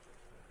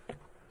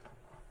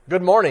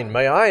Good morning.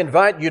 May I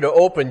invite you to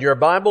open your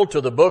Bible to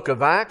the book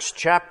of Acts,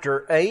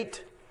 chapter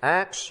 8.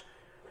 Acts,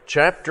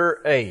 chapter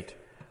 8.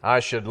 I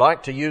should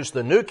like to use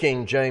the New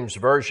King James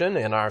Version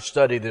in our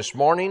study this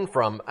morning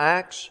from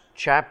Acts,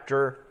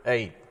 chapter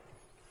 8.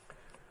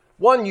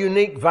 One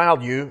unique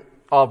value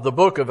of the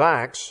book of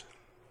Acts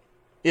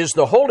is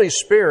the Holy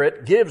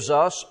Spirit gives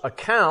us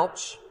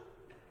accounts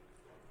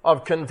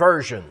of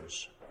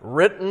conversions,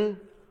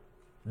 written,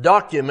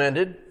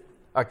 documented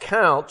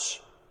accounts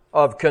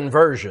of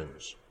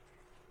conversions.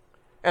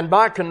 And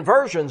by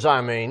conversions, I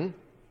mean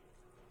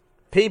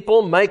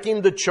people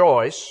making the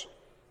choice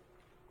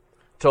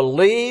to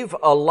leave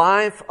a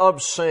life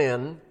of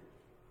sin,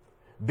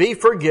 be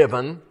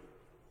forgiven,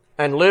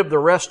 and live the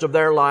rest of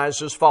their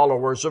lives as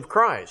followers of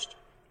Christ.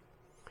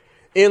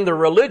 In the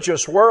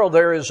religious world,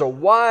 there is a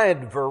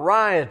wide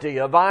variety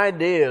of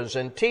ideas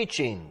and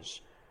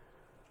teachings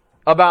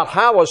about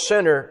how a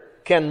sinner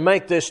can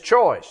make this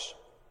choice.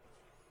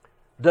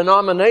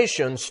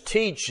 Denominations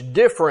teach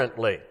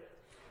differently.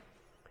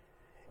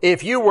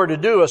 If you were to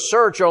do a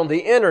search on the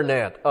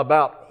internet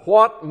about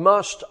what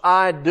must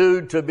I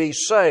do to be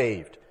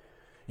saved,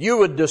 you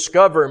would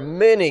discover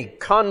many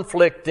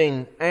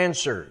conflicting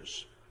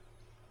answers.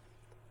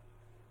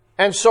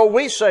 And so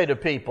we say to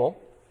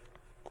people,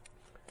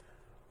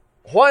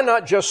 why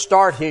not just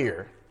start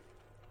here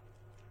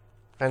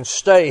and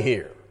stay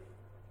here?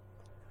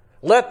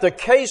 Let the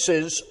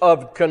cases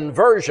of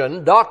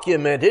conversion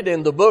documented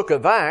in the book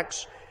of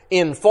Acts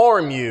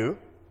inform you.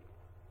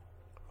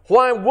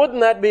 Why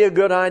wouldn't that be a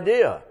good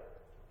idea?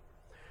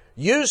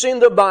 Using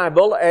the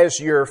Bible as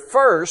your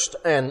first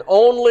and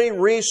only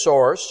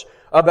resource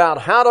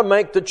about how to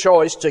make the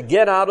choice to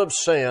get out of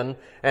sin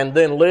and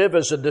then live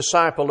as a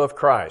disciple of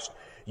Christ.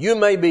 You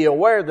may be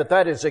aware that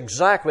that is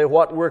exactly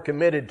what we're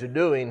committed to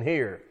doing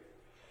here.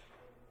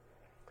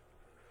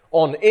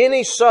 On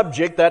any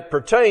subject that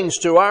pertains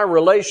to our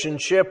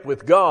relationship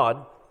with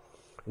God,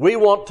 we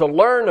want to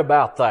learn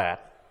about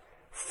that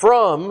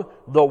from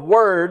the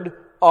Word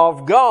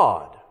of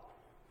God.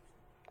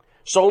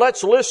 So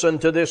let's listen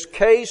to this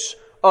case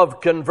of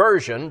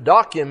conversion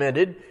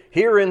documented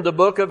here in the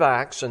book of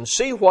Acts and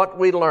see what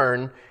we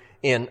learn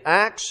in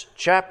Acts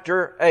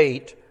chapter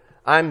 8.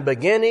 I'm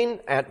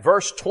beginning at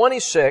verse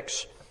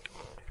 26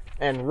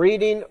 and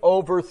reading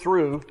over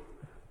through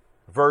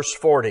verse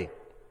 40.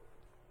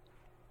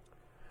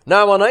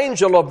 Now an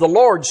angel of the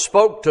Lord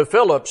spoke to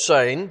Philip,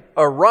 saying,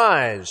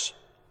 Arise,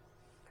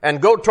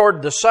 and go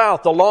toward the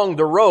south along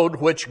the road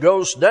which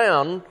goes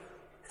down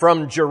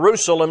from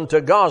Jerusalem to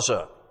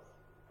Gaza.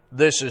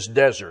 This is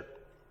desert.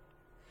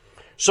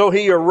 So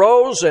he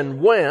arose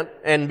and went,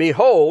 and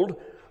behold,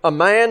 a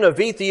man of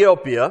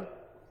Ethiopia,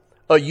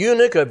 a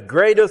eunuch of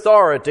great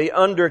authority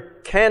under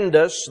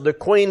Candace, the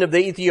queen of the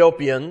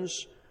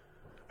Ethiopians,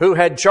 who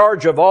had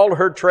charge of all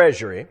her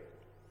treasury,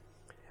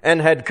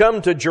 and had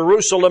come to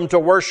Jerusalem to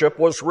worship,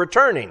 was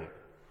returning.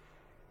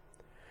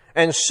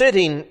 And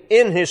sitting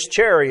in his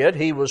chariot,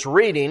 he was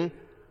reading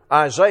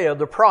Isaiah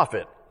the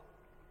prophet.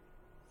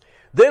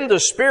 Then the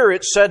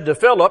Spirit said to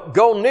Philip,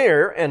 Go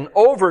near and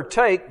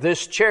overtake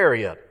this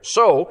chariot.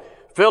 So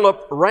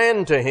Philip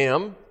ran to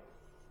him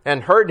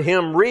and heard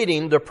him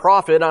reading the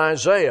prophet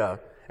Isaiah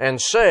and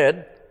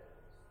said,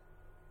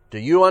 Do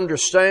you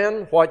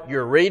understand what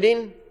you're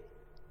reading?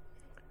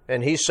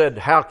 And he said,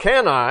 How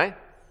can I,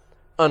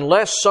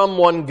 unless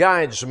someone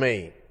guides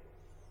me?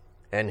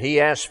 And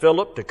he asked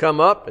Philip to come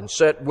up and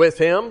sit with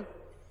him.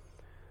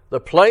 The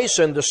place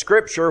in the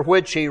scripture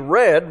which he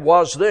read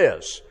was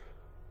this: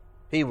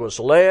 He was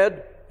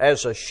led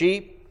as a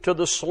sheep to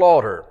the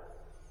slaughter,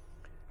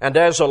 and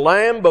as a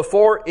lamb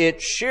before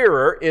its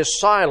shearer is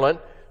silent,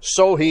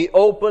 so he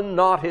opened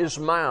not his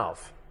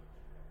mouth.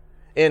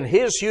 In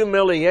his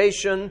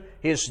humiliation,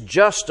 his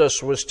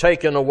justice was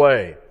taken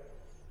away.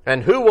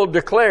 And who will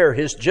declare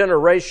his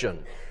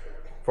generation?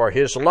 For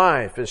his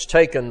life is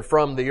taken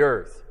from the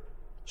earth.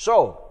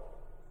 So,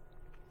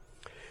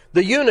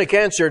 the eunuch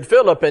answered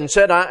Philip and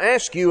said, I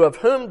ask you, of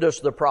whom does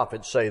the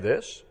prophet say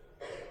this?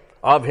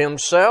 Of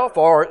himself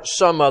or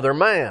some other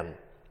man?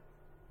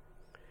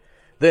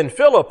 Then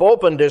Philip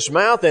opened his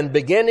mouth and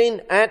beginning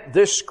at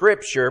this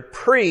scripture,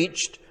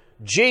 preached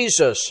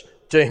Jesus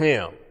to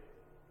him.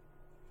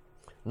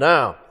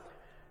 Now,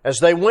 as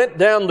they went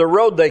down the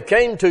road, they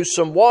came to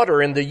some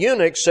water, and the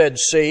eunuch said,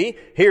 See,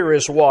 here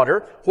is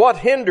water. What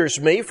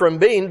hinders me from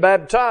being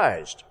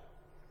baptized?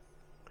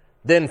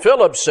 Then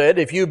Philip said,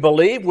 If you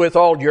believe with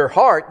all your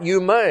heart,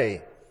 you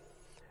may.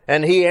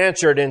 And he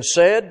answered and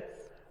said,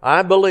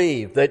 I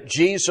believe that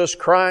Jesus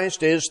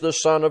Christ is the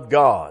Son of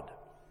God.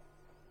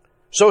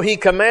 So he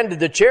commanded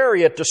the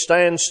chariot to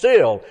stand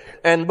still,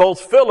 and both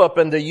Philip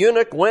and the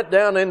eunuch went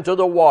down into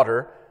the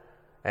water,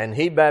 and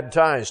he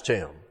baptized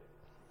him.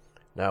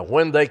 Now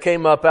when they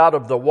came up out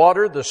of the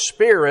water, the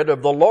Spirit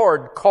of the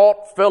Lord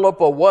caught Philip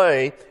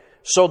away,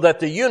 so that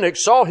the eunuch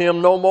saw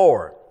him no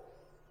more.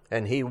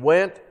 And he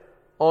went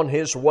on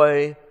his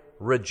way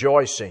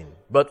rejoicing.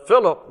 But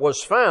Philip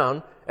was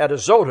found at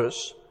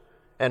Azotus,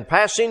 and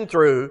passing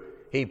through,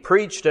 he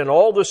preached in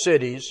all the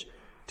cities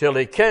till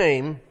he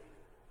came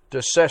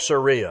to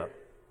Caesarea.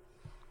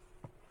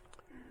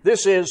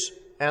 This is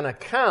an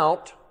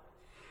account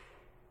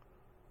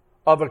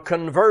of a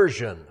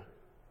conversion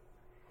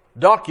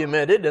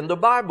documented in the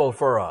Bible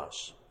for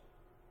us.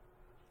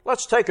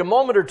 Let's take a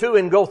moment or two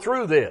and go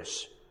through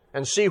this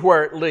and see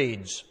where it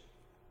leads.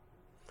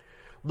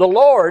 The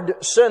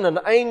Lord sent an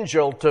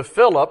angel to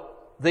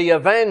Philip, the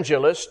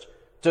evangelist,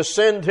 to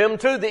send him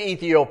to the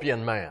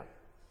Ethiopian man.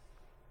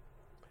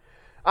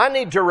 I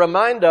need to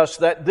remind us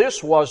that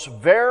this was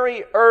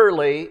very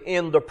early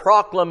in the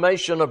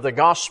proclamation of the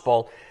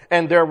gospel,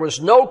 and there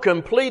was no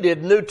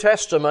completed New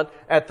Testament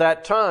at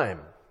that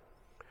time.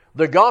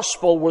 The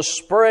gospel was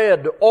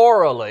spread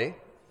orally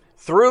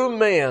through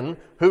men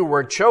who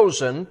were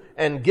chosen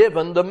and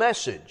given the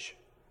message.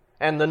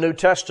 And the New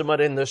Testament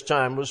in this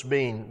time was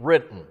being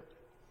written.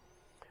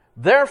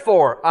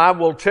 Therefore, I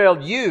will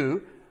tell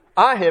you,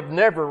 I have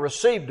never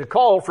received a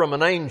call from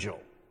an angel.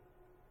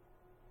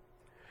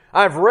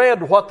 I've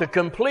read what the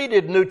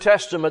completed New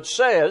Testament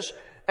says,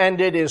 and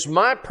it is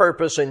my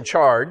purpose and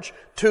charge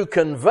to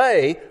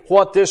convey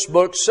what this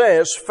book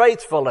says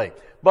faithfully.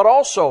 But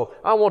also,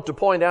 I want to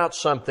point out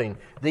something.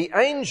 The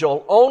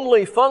angel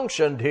only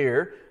functioned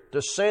here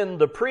to send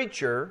the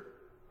preacher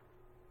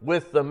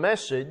with the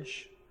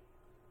message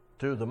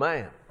to the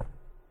man.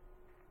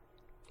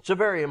 It's a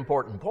very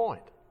important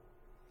point.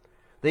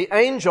 The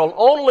angel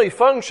only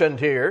functioned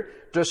here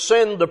to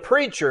send the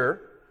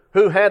preacher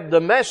who had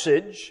the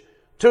message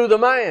to the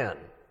man.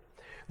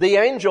 The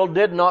angel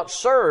did not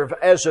serve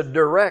as a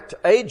direct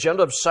agent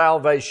of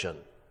salvation.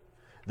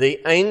 The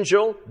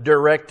angel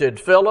directed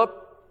Philip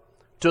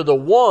to the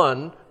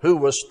one who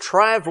was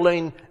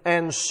traveling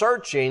and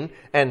searching,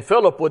 and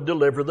Philip would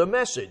deliver the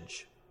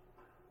message,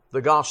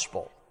 the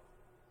gospel.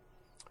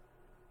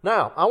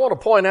 Now, I want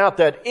to point out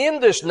that in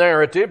this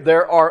narrative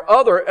there are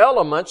other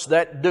elements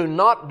that do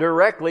not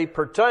directly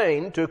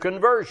pertain to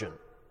conversion.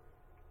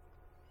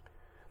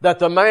 That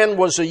the man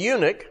was a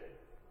eunuch,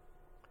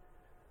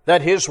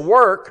 that his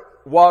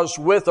work was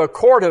with a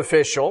court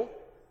official,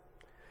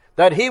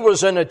 that he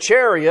was in a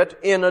chariot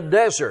in a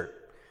desert.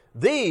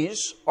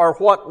 These are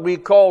what we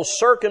call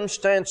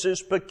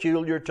circumstances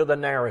peculiar to the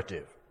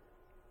narrative.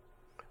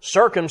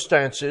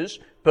 Circumstances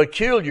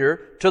peculiar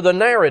to the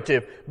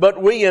narrative.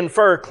 But we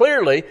infer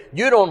clearly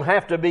you don't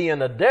have to be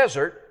in a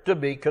desert to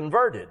be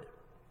converted.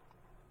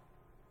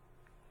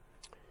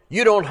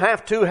 You don't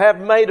have to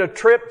have made a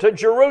trip to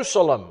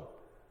Jerusalem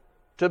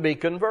to be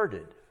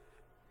converted.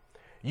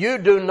 You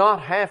do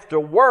not have to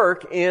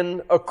work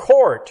in a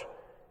court,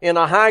 in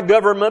a high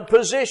government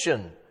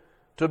position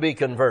to be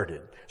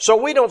converted.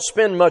 So we don't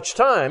spend much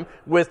time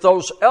with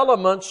those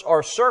elements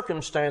or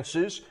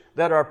circumstances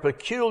that are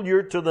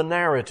peculiar to the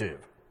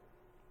narrative.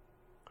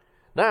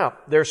 Now,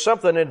 there's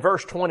something in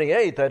verse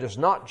 28 that is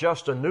not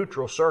just a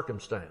neutral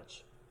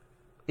circumstance.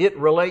 It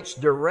relates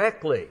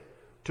directly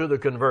to the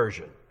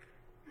conversion.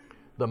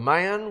 The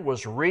man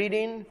was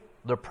reading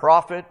the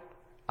prophet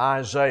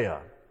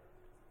Isaiah.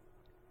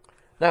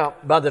 Now,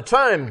 by the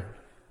time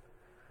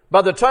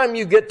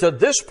you get to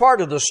this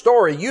part of the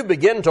story, you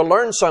begin to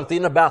learn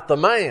something about the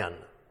man,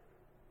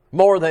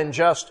 more than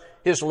just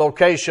his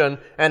location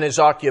and his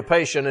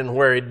occupation and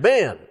where he'd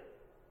been.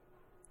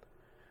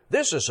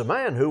 This is a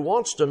man who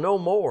wants to know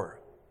more.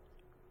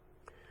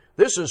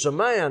 This is a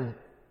man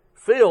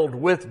filled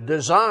with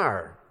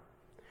desire.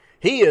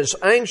 He is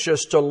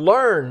anxious to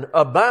learn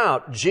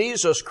about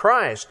Jesus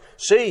Christ.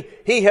 See,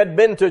 he had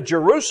been to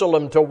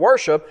Jerusalem to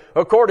worship,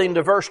 according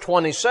to verse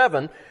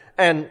 27,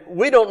 and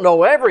we don't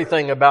know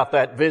everything about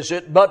that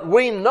visit, but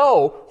we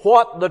know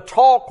what the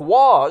talk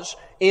was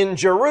in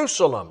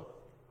Jerusalem.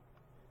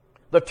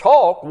 The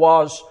talk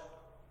was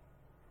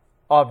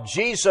of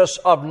Jesus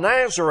of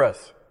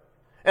Nazareth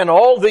and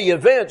all the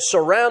events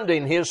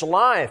surrounding His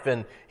life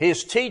and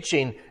His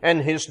teaching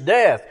and His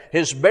death,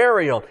 His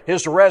burial,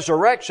 His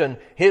resurrection,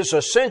 His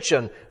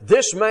ascension.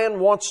 This man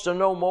wants to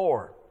know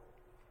more.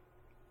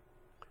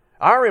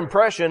 Our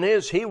impression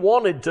is he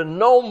wanted to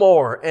know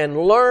more and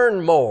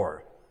learn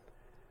more.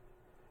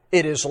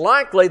 It is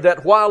likely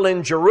that while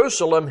in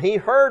Jerusalem he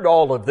heard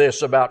all of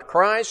this about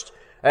Christ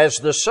as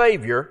the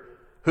Savior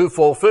who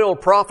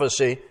fulfilled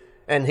prophecy,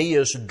 and he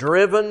is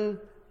driven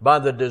by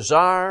the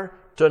desire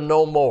to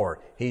know more.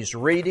 He's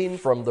reading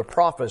from the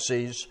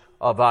prophecies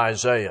of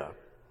Isaiah.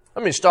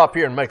 Let me stop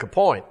here and make a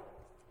point.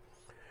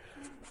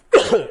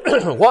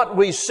 What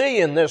we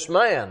see in this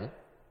man,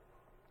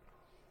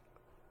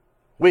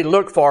 we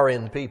look for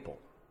in people.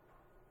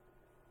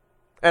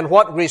 And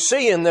what we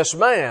see in this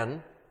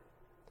man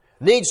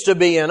needs to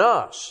be in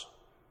us.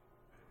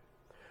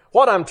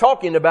 What I'm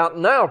talking about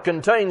now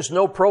contains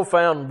no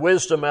profound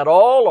wisdom at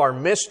all, or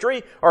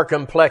mystery, or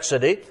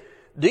complexity.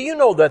 Do you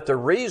know that the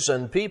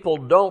reason people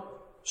don't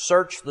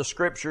search the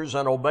Scriptures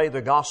and obey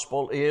the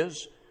gospel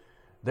is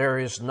there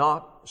is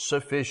not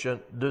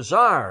sufficient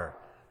desire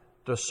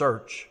to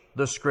search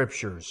the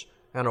Scriptures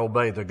and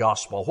obey the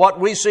gospel? What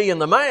we see in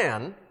the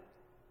man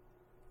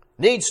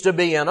needs to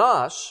be in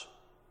us,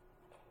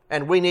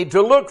 and we need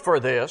to look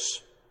for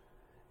this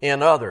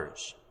in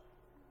others.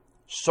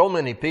 So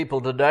many people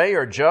today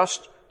are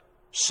just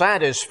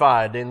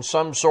satisfied in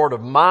some sort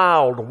of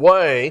mild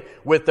way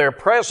with their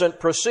present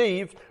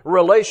perceived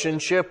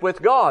relationship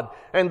with God.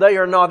 And they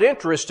are not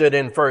interested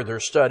in further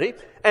study,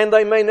 and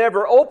they may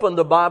never open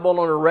the Bible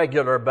on a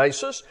regular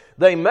basis.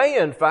 They may,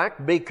 in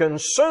fact, be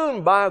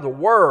consumed by the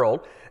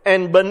world,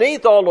 and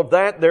beneath all of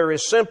that, there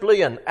is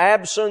simply an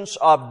absence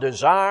of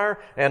desire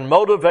and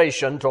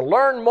motivation to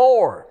learn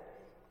more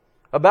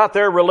about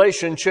their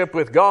relationship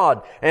with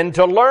God and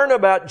to learn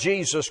about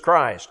Jesus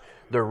Christ.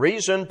 The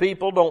reason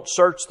people don't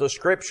search the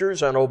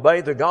Scriptures and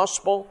obey the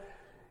gospel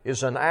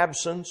is an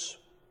absence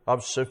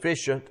of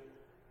sufficient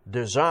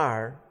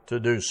desire to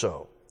do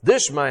so.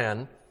 This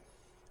man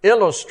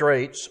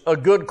illustrates a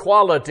good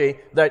quality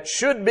that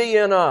should be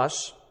in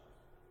us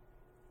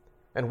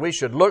and we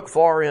should look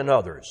for in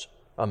others.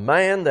 A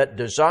man that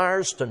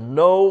desires to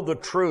know the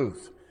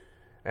truth.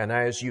 And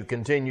as you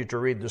continue to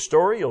read the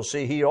story, you'll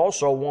see he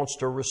also wants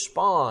to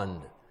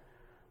respond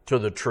to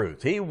the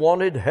truth. He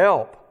wanted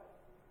help.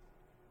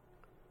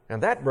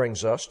 And that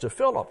brings us to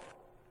Philip.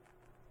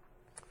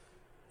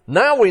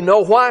 Now we know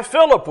why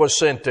Philip was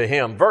sent to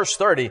him. Verse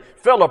 30,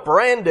 Philip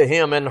ran to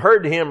him and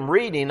heard him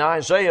reading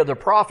Isaiah the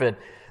prophet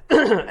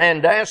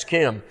and asked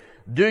him,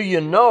 "Do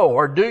you know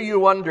or do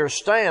you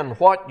understand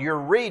what you're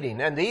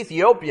reading?" And the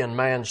Ethiopian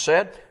man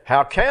said,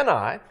 "How can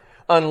I,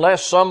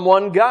 unless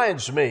someone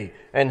guides me?"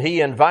 And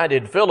he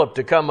invited Philip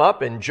to come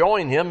up and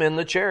join him in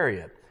the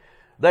chariot.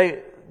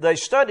 They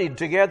studied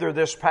together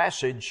this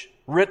passage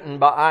written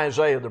by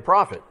Isaiah the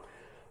prophet.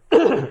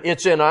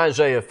 It's in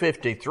Isaiah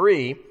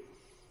 53,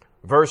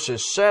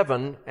 verses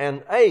 7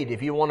 and 8,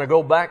 if you want to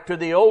go back to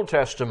the Old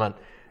Testament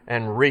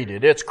and read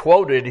it. It's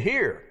quoted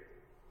here.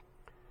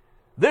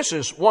 This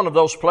is one of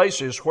those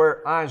places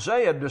where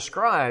Isaiah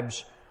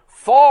describes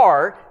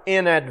far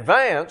in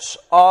advance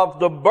of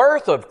the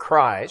birth of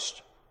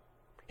Christ,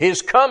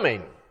 His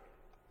coming.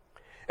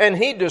 And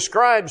he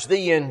describes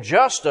the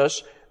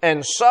injustice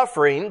and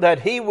suffering that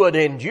he would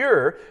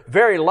endure,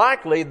 very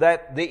likely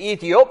that the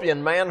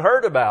Ethiopian man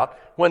heard about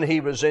when he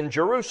was in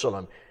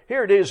Jerusalem.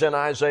 Here it is in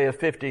Isaiah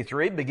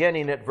 53,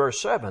 beginning at verse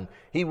 7.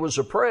 He was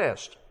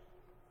oppressed,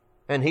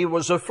 and he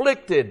was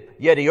afflicted,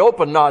 yet he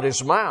opened not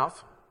his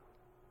mouth.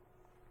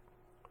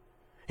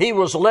 He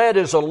was led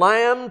as a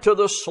lamb to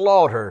the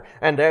slaughter,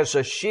 and as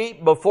a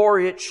sheep before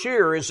its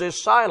shearers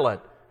is silent.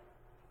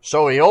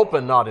 So he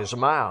opened not his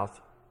mouth.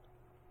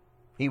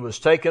 He was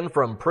taken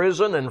from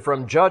prison and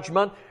from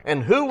judgment,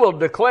 and who will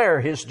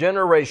declare his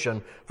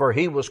generation? For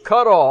he was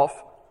cut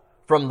off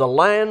from the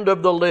land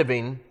of the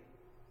living.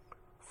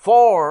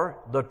 For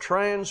the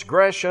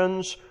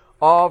transgressions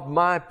of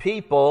my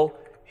people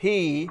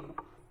he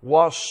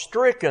was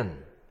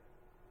stricken.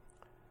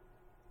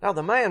 Now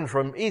the man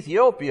from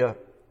Ethiopia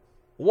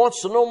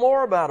wants to know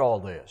more about all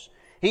this.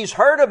 He's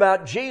heard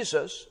about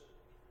Jesus,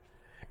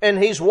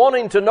 and he's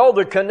wanting to know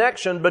the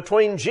connection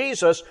between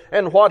Jesus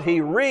and what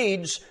he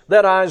reads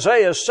that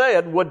Isaiah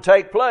said would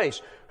take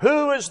place.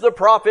 Who is the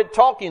prophet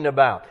talking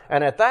about?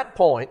 And at that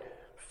point,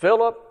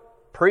 Philip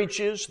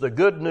preaches the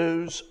good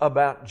news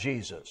about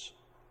Jesus.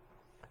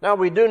 Now,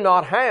 we do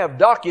not have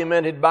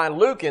documented by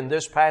Luke in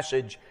this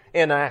passage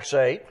in Acts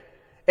 8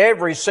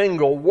 every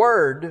single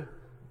word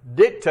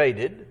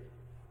dictated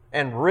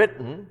and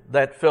written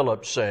that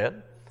Philip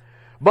said.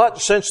 But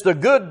since the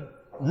good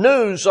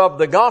news of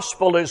the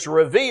gospel is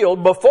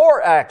revealed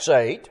before Acts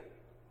 8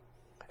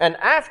 and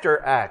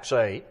after Acts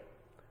 8,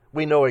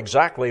 we know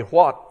exactly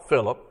what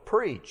Philip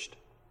preached.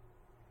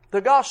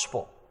 The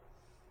gospel.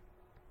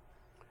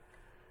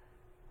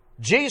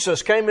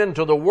 Jesus came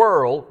into the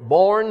world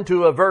born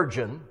to a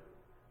virgin,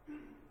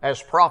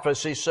 as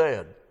prophecy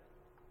said.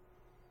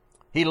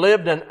 He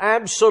lived an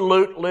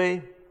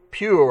absolutely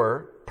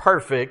pure,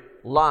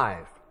 perfect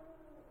life.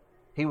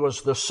 He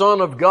was the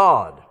Son of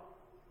God,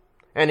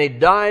 and He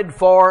died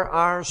for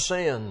our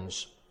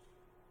sins.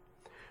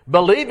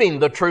 Believing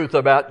the truth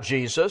about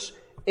Jesus,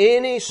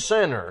 any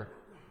sinner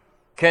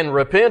can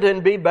repent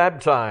and be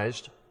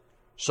baptized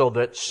so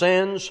that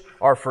sins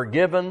are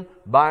forgiven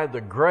by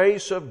the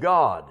grace of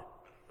God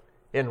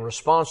in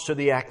response to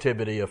the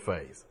activity of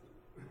faith.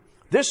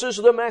 This is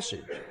the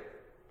message.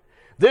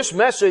 This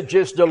message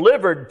is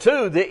delivered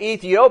to the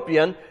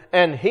Ethiopian,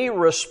 and he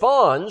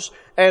responds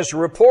as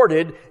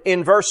reported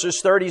in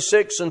verses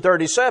 36 and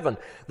 37.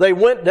 They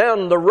went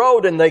down the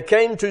road and they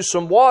came to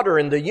some water,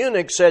 and the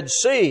eunuch said,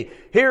 "See,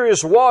 here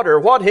is water.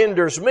 What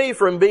hinders me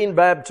from being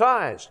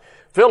baptized?"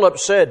 Philip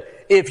said,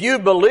 "If you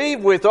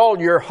believe with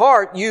all your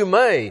heart, you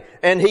may."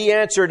 And he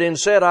answered and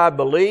said, "I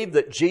believe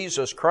that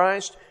Jesus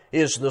Christ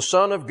is the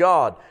Son of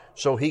God."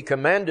 So he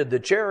commanded the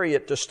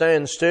chariot to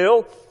stand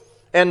still,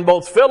 and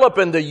both Philip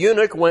and the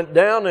eunuch went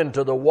down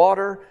into the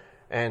water,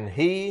 and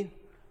he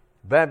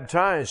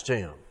baptized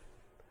him.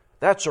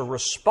 That's a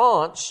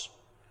response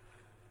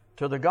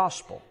to the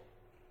gospel.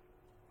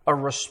 A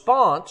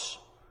response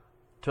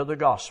to the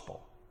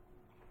gospel.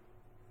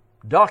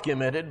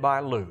 Documented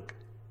by Luke.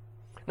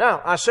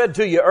 Now, I said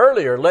to you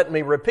earlier, let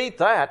me repeat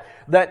that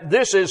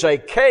this is a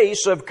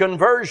case of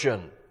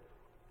conversion.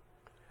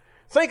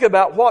 Think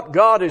about what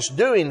God is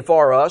doing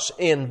for us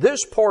in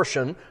this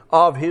portion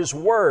of His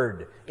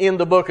Word in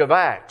the book of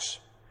Acts.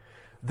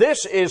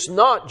 This is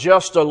not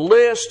just a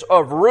list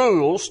of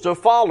rules to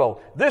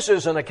follow. This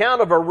is an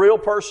account of a real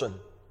person,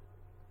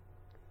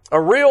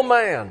 a real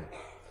man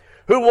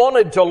who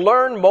wanted to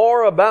learn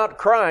more about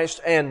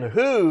Christ and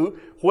who,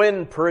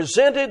 when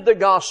presented the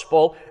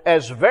gospel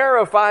as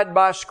verified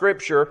by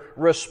Scripture,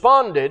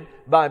 responded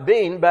by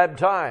being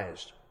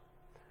baptized.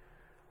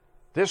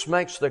 This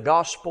makes the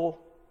gospel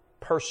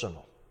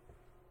personal.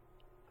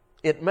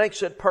 It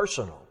makes it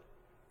personal.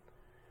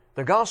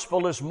 The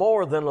gospel is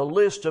more than a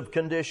list of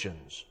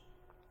conditions.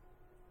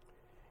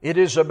 It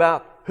is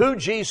about who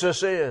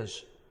Jesus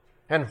is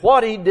and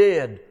what He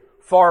did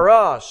for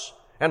us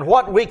and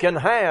what we can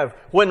have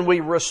when we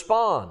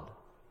respond.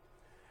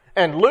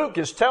 And Luke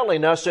is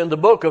telling us in the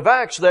book of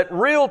Acts that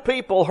real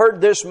people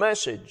heard this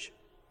message.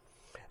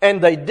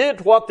 And they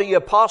did what the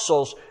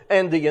apostles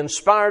and the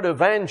inspired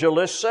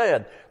evangelists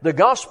said. The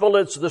gospel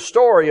is the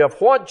story of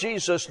what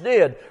Jesus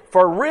did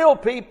for real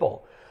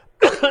people.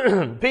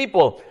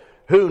 People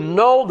who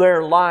know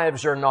their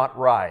lives are not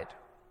right.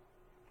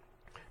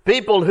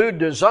 People who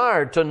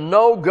desire to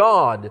know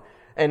God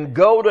and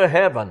go to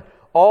heaven.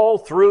 All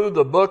through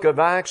the book of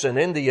Acts and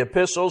in the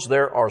epistles,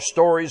 there are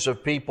stories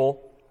of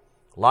people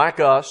like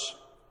us,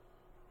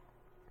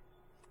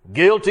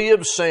 guilty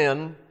of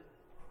sin,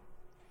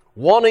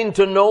 wanting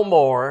to know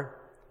more,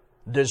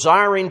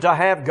 desiring to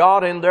have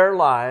God in their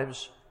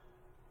lives,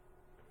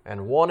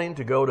 and wanting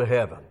to go to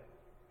heaven.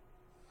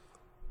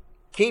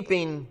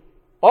 Keeping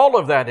all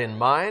of that in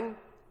mind,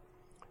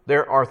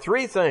 there are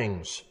three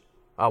things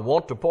I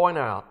want to point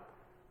out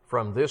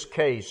from this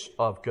case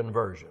of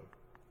conversion.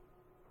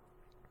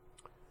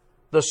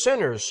 The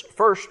sinner's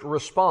first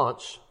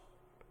response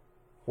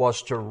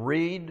was to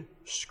read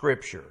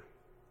Scripture.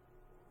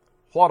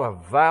 What a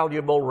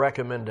valuable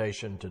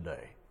recommendation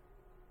today.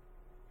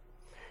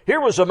 Here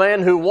was a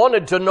man who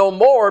wanted to know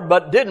more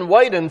but didn't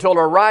wait until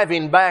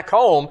arriving back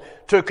home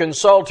to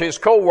consult his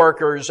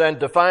co-workers and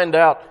to find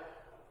out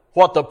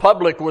what the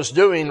public was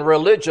doing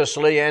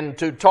religiously and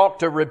to talk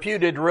to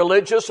reputed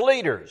religious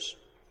leaders.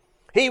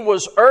 He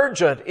was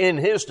urgent in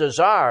his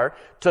desire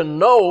to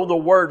know the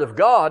Word of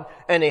God,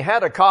 and he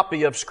had a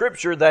copy of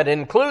Scripture that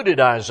included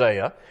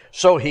Isaiah,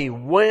 so he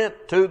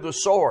went to the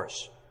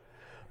source.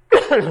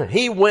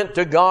 He went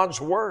to God's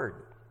Word.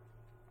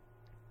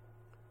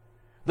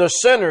 The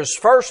sinner's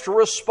first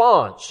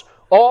response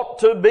ought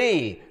to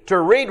be to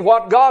read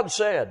what God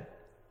said.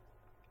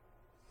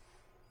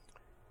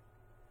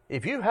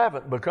 If you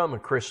haven't become a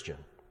Christian,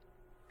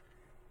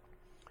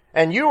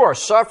 and you are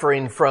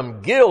suffering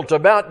from guilt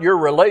about your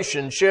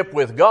relationship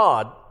with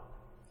God,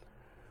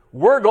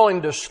 we're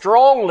going to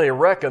strongly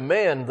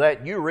recommend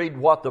that you read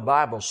what the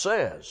Bible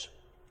says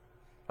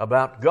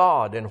about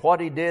God and what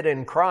He did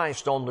in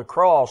Christ on the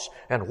cross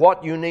and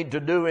what you need to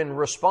do in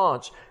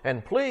response.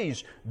 And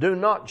please do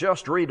not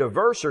just read a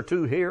verse or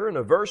two here and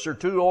a verse or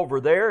two over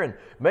there and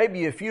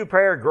maybe a few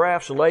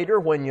paragraphs later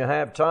when you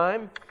have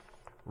time.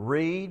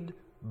 Read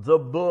the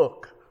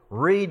book.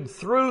 Read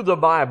through the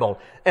Bible,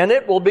 and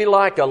it will be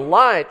like a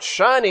light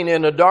shining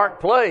in a dark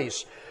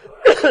place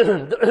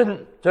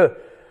to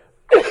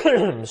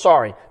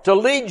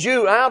lead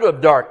you out of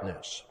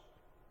darkness.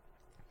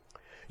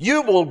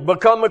 You will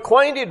become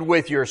acquainted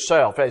with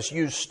yourself as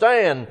you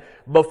stand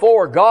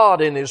before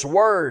God in His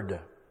Word.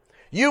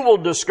 You will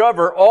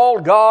discover all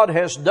God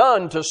has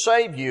done to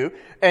save you,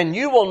 and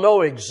you will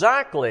know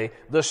exactly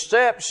the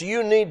steps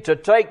you need to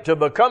take to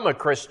become a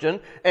Christian,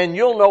 and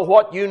you'll know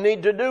what you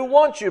need to do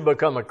once you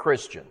become a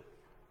Christian.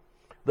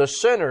 The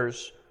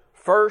sinner's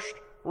first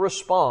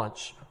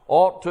response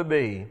ought to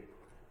be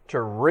to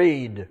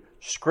read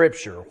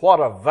Scripture. What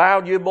a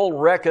valuable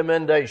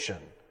recommendation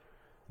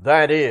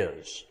that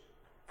is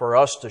for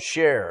us to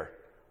share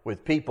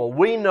with people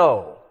we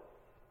know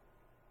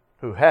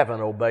who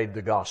haven't obeyed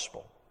the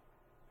gospel.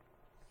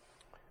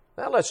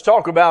 Now let's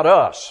talk about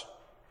us.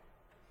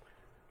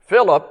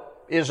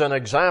 Philip is an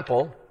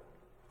example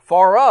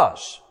for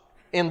us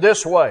in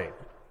this way.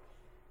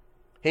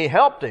 He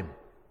helped him.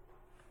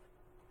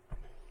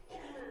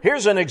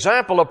 Here's an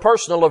example of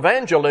personal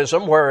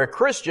evangelism where a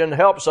Christian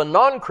helps a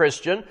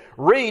non-Christian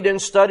read and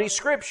study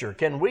Scripture.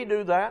 Can we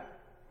do that?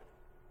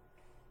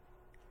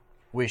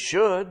 We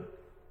should.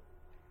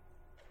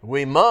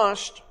 We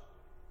must.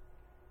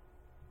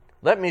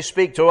 Let me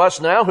speak to us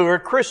now who are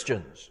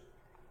Christians.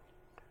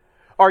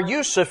 Are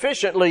you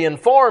sufficiently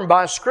informed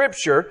by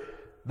Scripture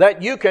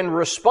that you can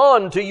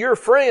respond to your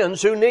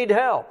friends who need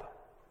help?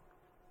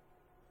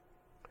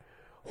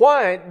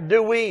 Why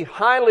do we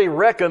highly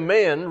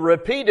recommend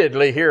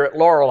repeatedly here at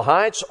Laurel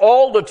Heights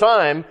all the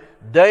time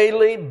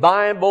daily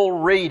Bible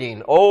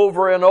reading?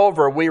 Over and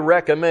over we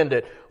recommend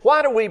it.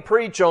 Why do we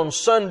preach on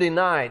Sunday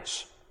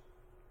nights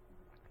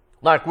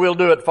like we'll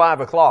do at 5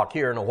 o'clock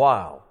here in a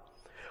while?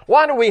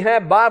 Why do we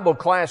have Bible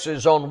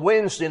classes on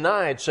Wednesday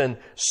nights and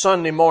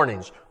Sunday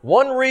mornings?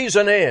 One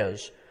reason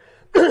is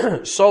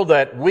so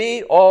that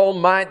we all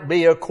might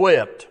be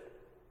equipped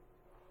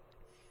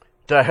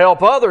to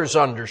help others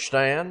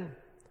understand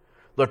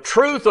the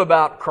truth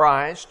about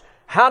Christ,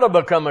 how to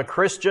become a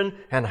Christian,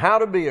 and how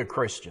to be a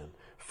Christian.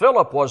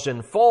 Philip was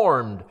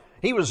informed.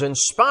 He was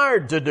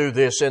inspired to do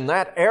this in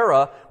that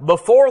era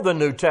before the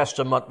New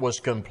Testament was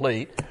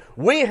complete.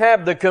 We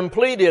have the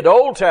completed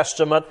Old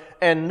Testament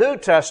and New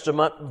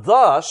Testament.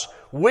 Thus,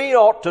 we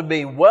ought to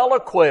be well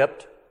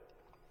equipped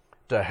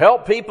to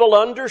help people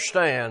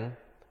understand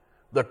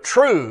the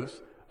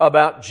truth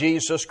about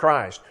Jesus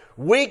Christ.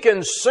 We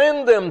can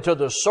send them to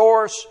the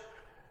source,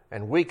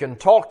 and we can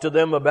talk to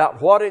them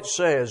about what it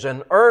says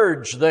and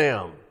urge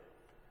them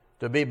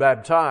to be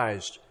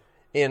baptized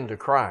into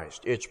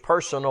Christ. It's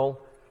personal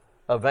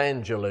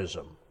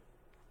evangelism.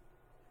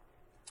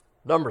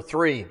 Number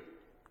 3,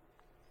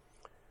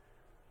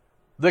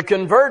 the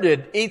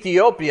converted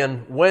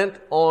Ethiopian went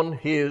on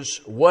his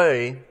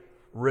way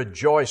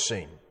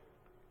rejoicing.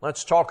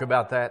 Let's talk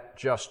about that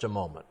just a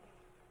moment.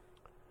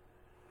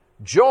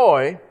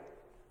 Joy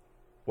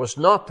was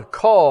not the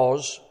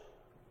cause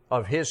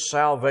of his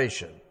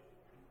salvation.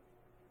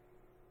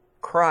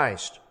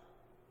 Christ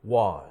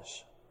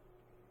was.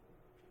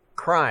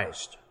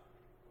 Christ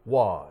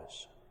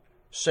was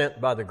sent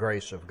by the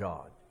grace of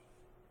God.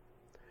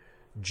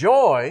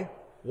 Joy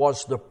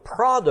was the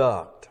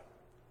product,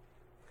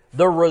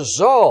 the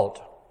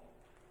result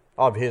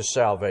of his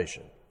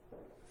salvation.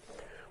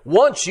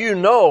 Once you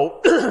know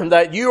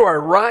that you are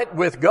right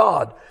with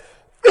God,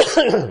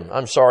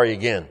 I'm sorry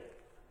again.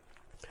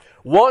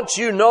 Once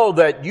you know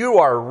that you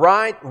are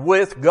right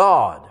with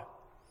God,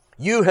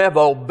 you have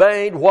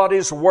obeyed what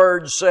His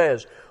Word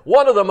says.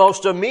 One of the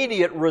most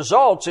immediate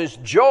results is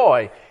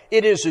joy.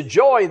 It is a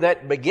joy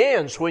that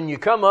begins when you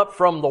come up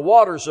from the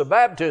waters of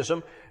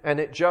baptism, and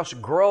it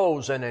just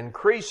grows and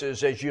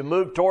increases as you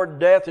move toward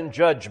death and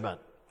judgment.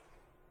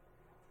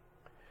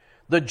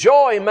 The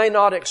joy may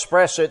not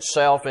express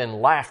itself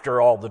in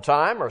laughter all the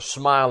time or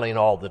smiling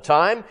all the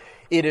time.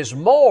 It is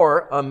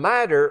more a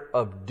matter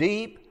of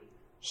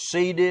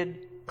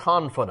deep-seated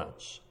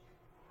confidence,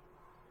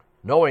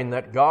 knowing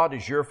that God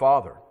is your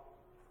Father.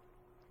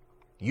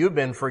 You've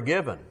been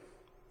forgiven.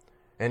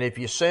 And if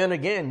you sin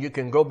again, you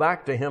can go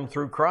back to Him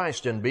through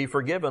Christ and be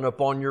forgiven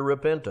upon your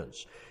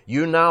repentance.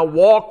 You now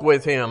walk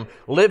with Him,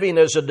 living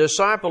as a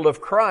disciple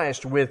of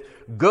Christ with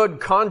good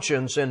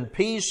conscience and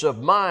peace of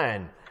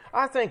mind.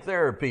 I think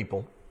there are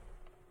people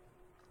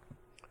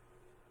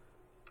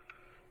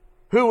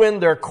who in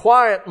their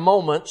quiet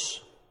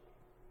moments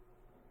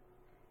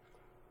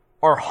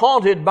are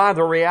haunted by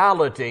the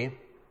reality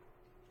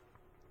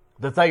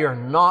that they are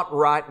not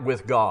right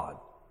with God.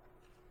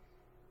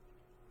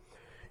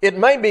 It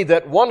may be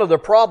that one of the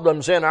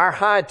problems in our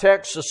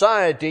high-tech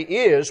society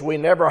is we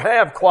never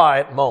have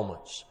quiet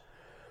moments.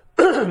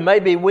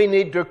 Maybe we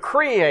need to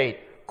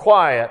create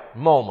quiet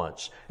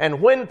moments.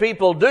 And when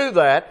people do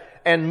that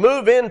and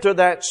move into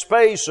that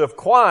space of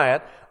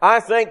quiet, I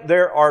think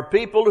there are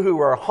people who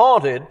are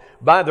haunted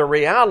by the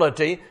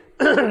reality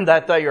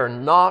that they are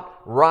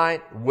not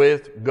right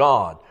with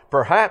God.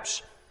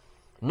 Perhaps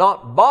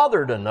not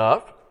bothered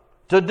enough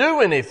to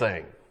do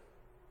anything,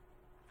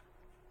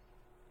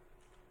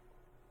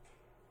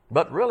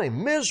 but really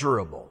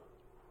miserable,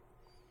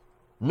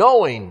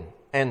 knowing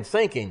and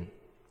thinking,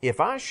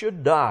 if I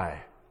should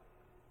die,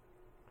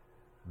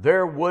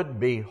 there would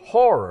be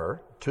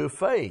horror to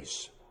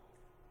face.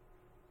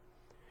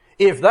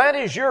 If that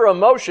is your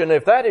emotion,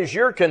 if that is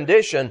your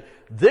condition,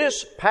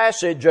 this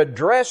passage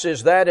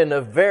addresses that in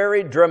a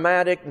very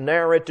dramatic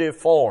narrative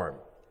form.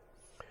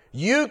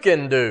 You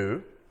can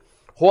do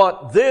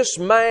what this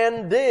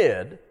man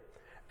did,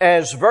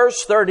 as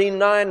verse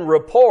 39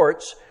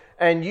 reports,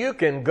 and you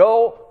can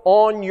go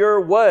on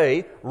your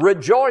way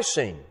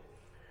rejoicing.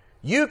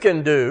 You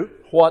can do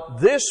what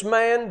this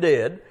man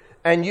did,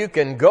 and you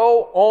can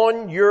go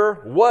on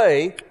your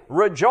way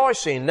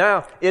rejoicing.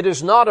 Now, it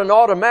is not an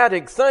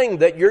automatic thing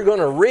that you're going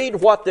to read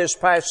what this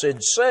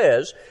passage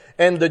says,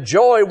 and the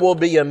joy will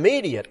be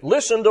immediate.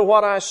 Listen to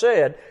what I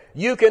said.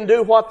 You can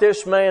do what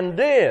this man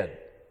did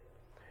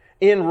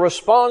in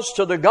response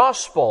to the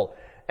gospel,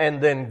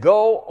 and then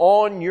go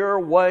on your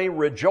way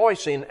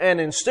rejoicing.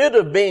 And instead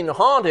of being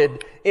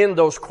haunted in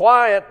those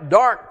quiet,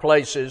 dark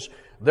places,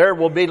 there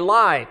will be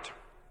light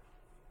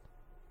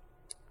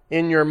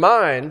in your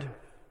mind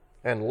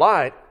and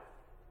light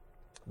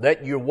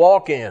that you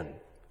walk in.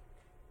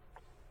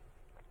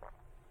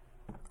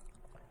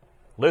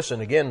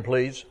 Listen again,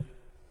 please.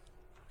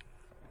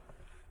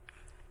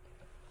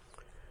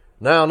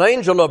 Now an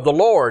angel of the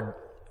Lord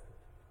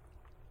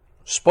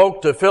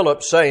spoke to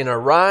Philip, saying,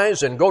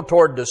 Arise and go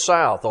toward the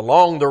south,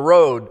 along the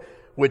road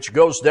which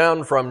goes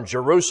down from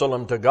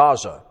Jerusalem to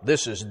Gaza.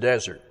 This is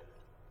desert.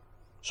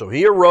 So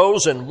he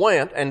arose and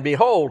went, and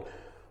behold,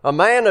 a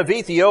man of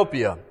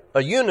Ethiopia,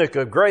 a eunuch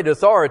of great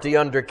authority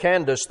under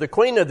Candace, the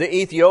queen of the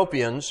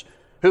Ethiopians,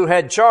 who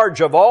had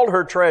charge of all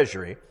her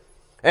treasury,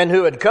 and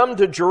who had come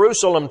to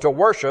Jerusalem to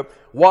worship,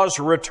 was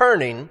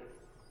returning,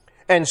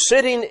 and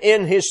sitting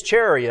in his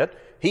chariot,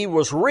 he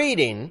was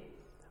reading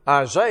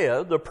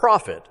Isaiah the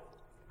prophet.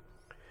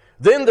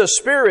 Then the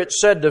Spirit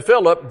said to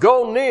Philip,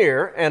 Go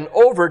near and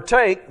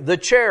overtake the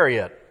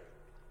chariot.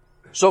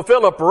 So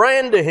Philip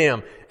ran to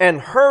him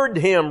and heard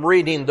him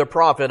reading the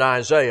prophet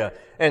Isaiah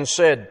and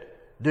said,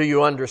 "Do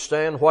you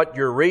understand what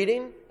you're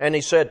reading?" And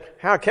he said,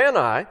 "How can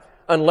I,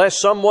 unless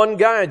someone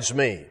guides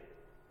me?"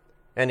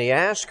 And he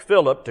asked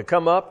Philip to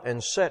come up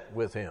and sit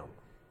with him.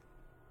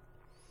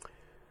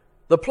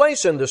 The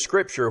place in the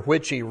Scripture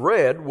which he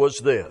read was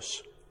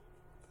this: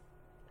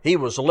 "He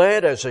was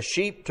led as a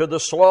sheep to the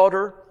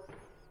slaughter,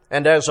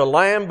 and as a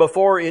lamb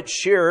before its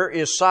shearer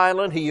is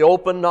silent, he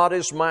opened not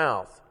his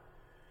mouth.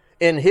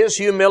 In his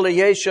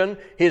humiliation,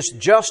 his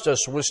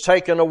justice was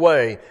taken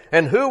away.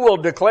 And who will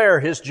declare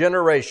his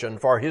generation?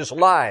 For his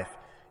life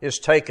is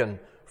taken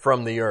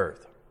from the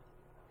earth."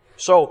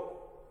 So,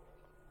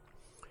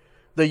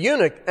 the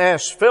eunuch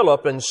asked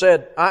Philip and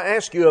said, "I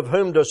ask you, of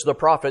whom does the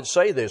prophet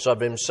say this, of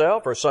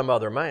himself or some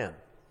other man?"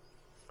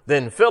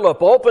 Then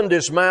Philip opened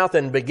his mouth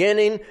and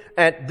beginning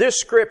at this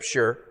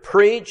scripture,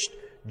 preached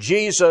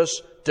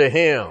Jesus to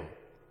him.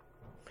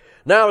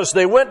 Now as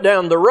they went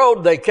down the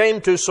road, they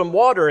came to some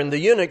water, and the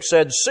eunuch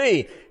said,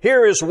 "See,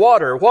 here is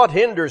water. What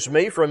hinders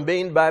me from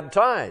being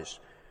baptized?"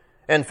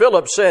 And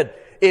Philip said,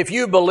 "If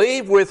you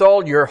believe with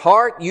all your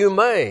heart, you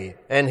may."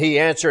 And he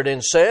answered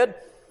and said,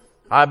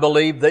 "I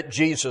believe that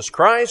Jesus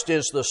Christ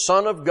is the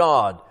Son of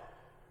God."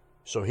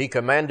 So he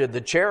commanded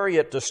the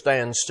chariot to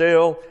stand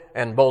still,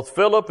 and both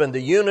Philip and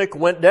the eunuch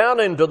went down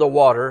into the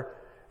water,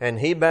 and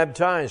he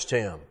baptized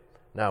him.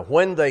 Now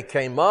when they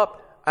came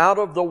up out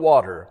of the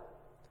water,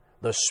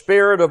 the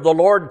Spirit of the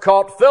Lord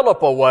caught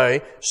Philip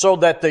away, so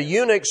that the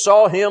eunuch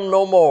saw him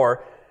no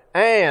more,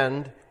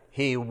 and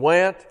he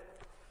went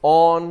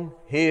on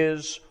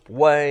his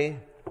way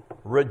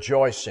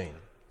rejoicing.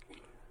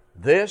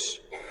 This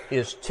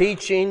is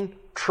teaching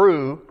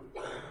true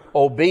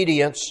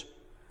obedience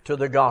to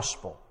the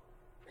gospel.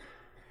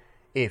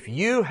 If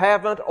you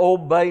haven't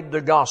obeyed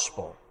the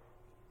gospel,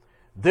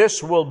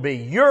 this will be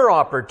your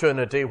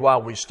opportunity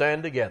while we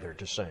stand together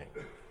to sing.